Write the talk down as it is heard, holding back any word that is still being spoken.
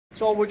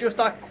So we're just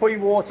at Koi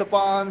Water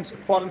Barn's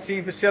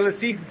quarantine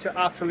facility, which is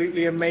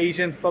absolutely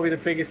amazing, probably the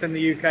biggest in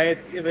the UK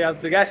if I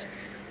had to guess.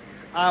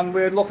 And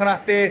we're looking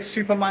at the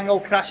Super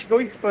Mango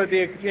Karashigoi for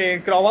the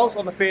grow out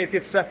on the 30th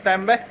of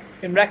September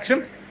in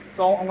Wrexham.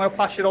 So I'm going to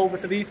pass it over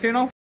to these two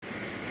now.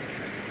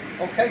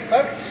 Okay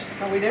folks,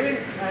 how are we doing?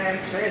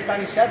 So as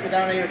Danny said, we're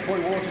down here at Koi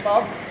Water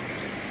Barn.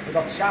 We've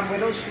got Sam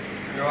with us.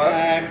 You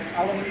alright?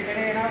 How long have you been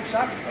here now,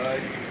 Sam?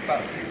 It's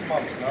about 6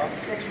 months now.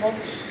 6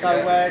 months.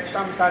 So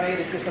Sam's down here,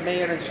 it's just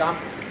me and Sam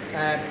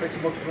pretty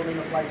much running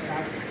the place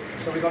now.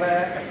 So we've got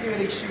a few of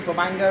these super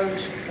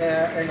mangoes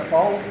in the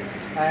bowl.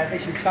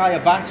 This entire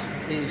vat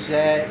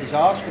is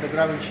ours for the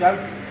growing show,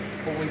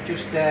 but we've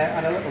just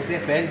had a little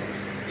dip in.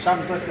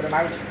 Sam's lifted them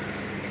out.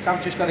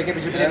 Sam's just going to give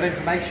us a bit of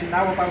information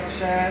now about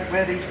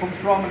where these come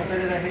from and a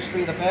bit of the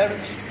history of the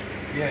parents.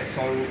 Yeah,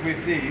 so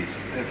with these,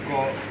 they've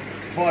got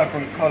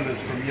vibrant colours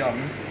from young,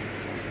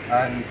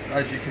 and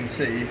as you can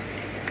see,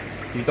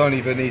 you don't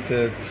even need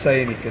to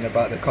say anything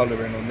about the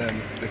colouring on them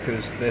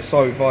because they're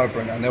so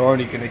vibrant and they're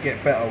only going to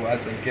get better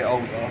as they get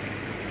older.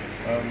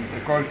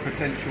 The growth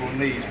potential on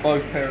these,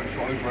 both parents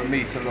were over 1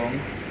 metre long,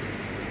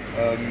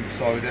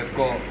 so they've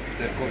got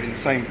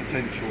insane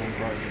potential on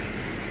growth.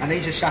 And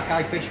these are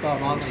Sakai fish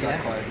farm, aren't they?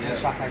 Yeah,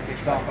 Sakai fish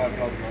farm. Sakai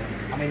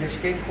bloodline. I mean, the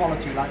skin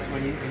quality, like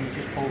when you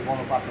just pull one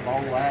up at the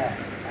bowl there,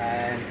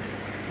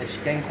 the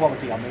skin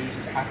quality on these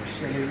is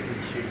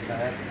absolutely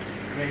superb.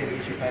 Really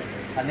superb.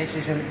 And this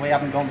isn't, we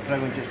haven't gone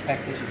through and just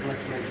picked, this is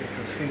literally just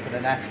a scoop of the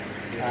net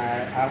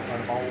out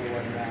of the bowl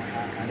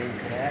and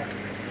into there.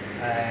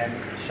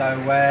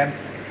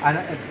 And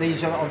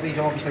these have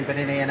obviously been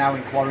in here now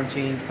in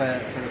quarantine for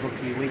a good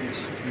few weeks.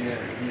 Yeah.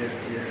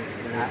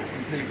 They're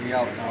completely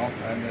out now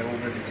and they're all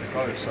ready to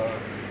go, so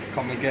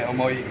come and get them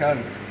while you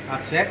can.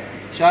 That's it.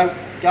 So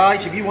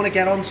guys, if you want to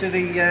get onto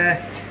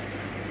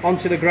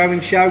the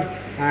growing show,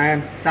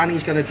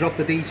 Danny's going to drop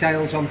the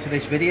details onto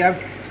this video.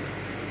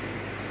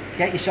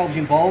 Get yourselves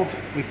involved.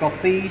 We've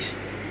got these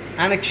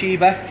and a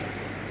tuber.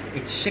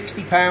 It's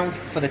 £60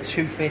 for the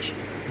 2 fish.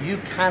 You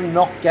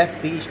cannot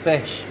get these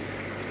fish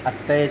at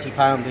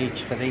 £30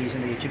 each for these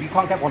and each. If you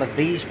can't get one of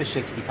these for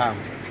 £60,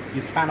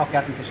 you cannot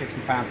get them for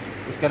 £60.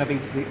 It's going to be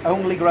the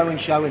only growing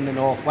show in the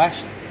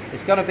Northwest.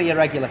 It's going to be a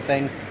regular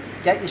thing.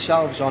 Get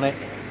yourselves on it.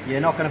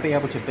 You're not going to be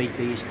able to beat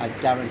these, I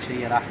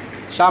guarantee you that.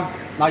 Sam,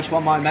 nice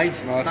one, my mate.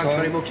 Nice Thanks one.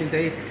 very much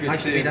indeed. Good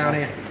nice to be down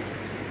here.